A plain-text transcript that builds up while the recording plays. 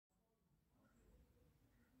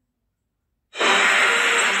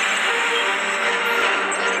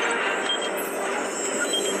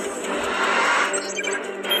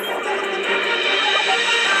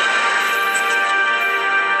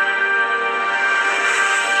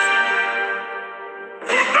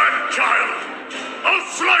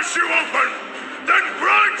slice you open, then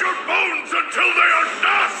grind your bones until they are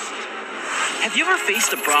dust! Have you ever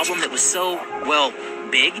faced a problem that was so, well,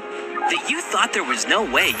 big, that you thought there was no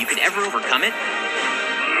way you could ever overcome it?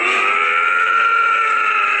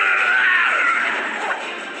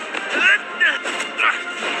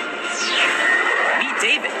 Meet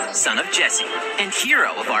David, son of Jesse, and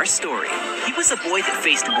hero of our story. He was a boy that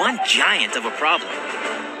faced one giant of a problem.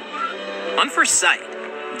 On first sight,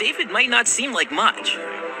 David might not seem like much.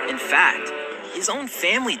 In fact, his own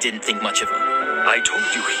family didn't think much of him. I told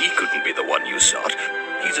you he couldn't be the one you sought.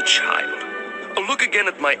 He's a child. Look again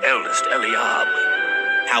at my eldest, Eliab.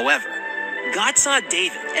 However, God saw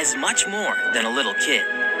David as much more than a little kid.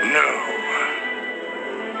 No.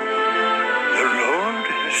 The Lord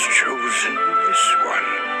has chosen this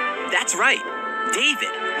one. That's right.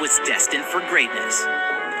 David was destined for greatness.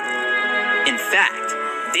 In fact,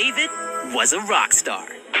 David was a rock star.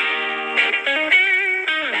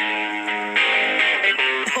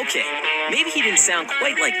 Okay, maybe he didn't sound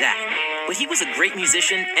quite like that, but he was a great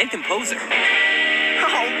musician and composer.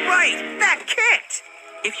 All right, that kicked!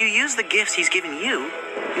 If you use the gifts he's given you,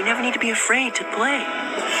 you never need to be afraid to play.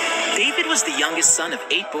 David was the youngest son of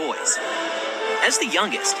 8 boys. As the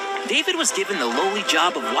youngest, David was given the lowly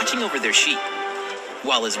job of watching over their sheep,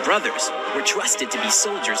 while his brothers were trusted to be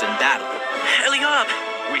soldiers in battle. Eliab!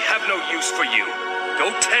 We have no use for you.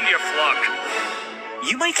 Go tend your flock.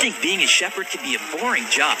 You might think being a shepherd could be a boring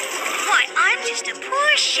job, Why, I'm just a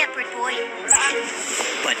poor shepherd boy.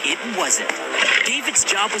 but it wasn't. David's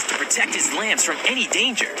job was to protect his lambs from any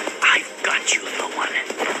danger. I've got you, little one.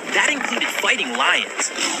 That included fighting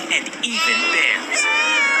lions and even bears.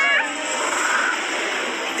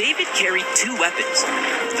 David carried 2 weapons.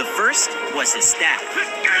 The first was his staff.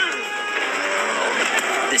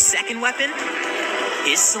 The second weapon,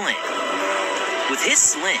 his sling. With his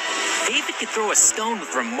sling, David could throw a stone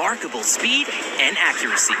with remarkable speed and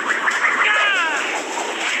accuracy.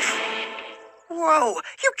 Whoa,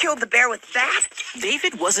 you killed the bear with that?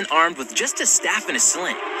 David wasn't armed with just a staff and a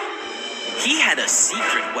sling. He had a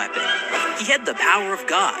secret weapon. He had the power of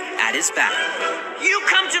God at his back. You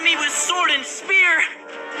come to me with sword and spear,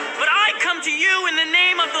 but I come to you in the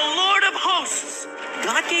name of the Lord of hosts.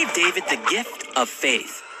 God gave David the gift of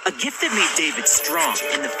faith, a gift that made David strong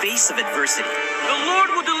in the face of adversity. The Lord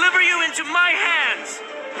will deliver you into my hands.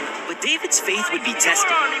 But David's faith would be tested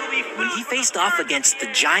when he faced off against the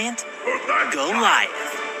giant Goliath. Goliath.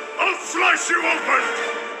 I'll slice you open,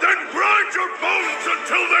 then grind your bones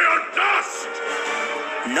until they are dust!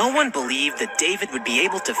 No one believed that David would be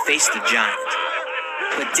able to face the giant.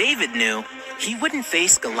 But David knew he wouldn't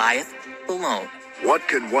face Goliath alone. What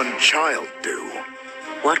can one child do?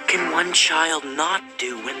 What can one child not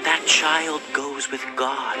do when that child goes with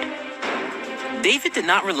God? David did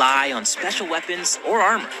not rely on special weapons or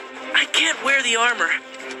armor. I can't wear the armor.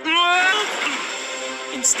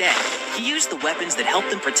 Instead, he used the weapons that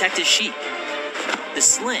helped him protect his sheep, the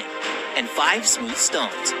sling and 5 smooth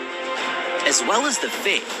stones, as well as the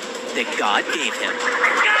faith that God gave him.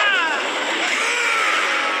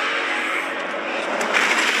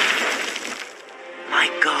 My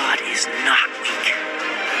God is not weak.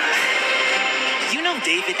 You know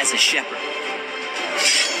David as a shepherd,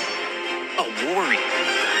 a warrior,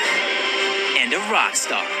 and a rock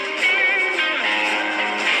star.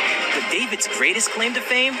 But David's greatest claim to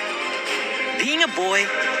fame? Being a boy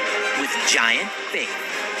with giant faith.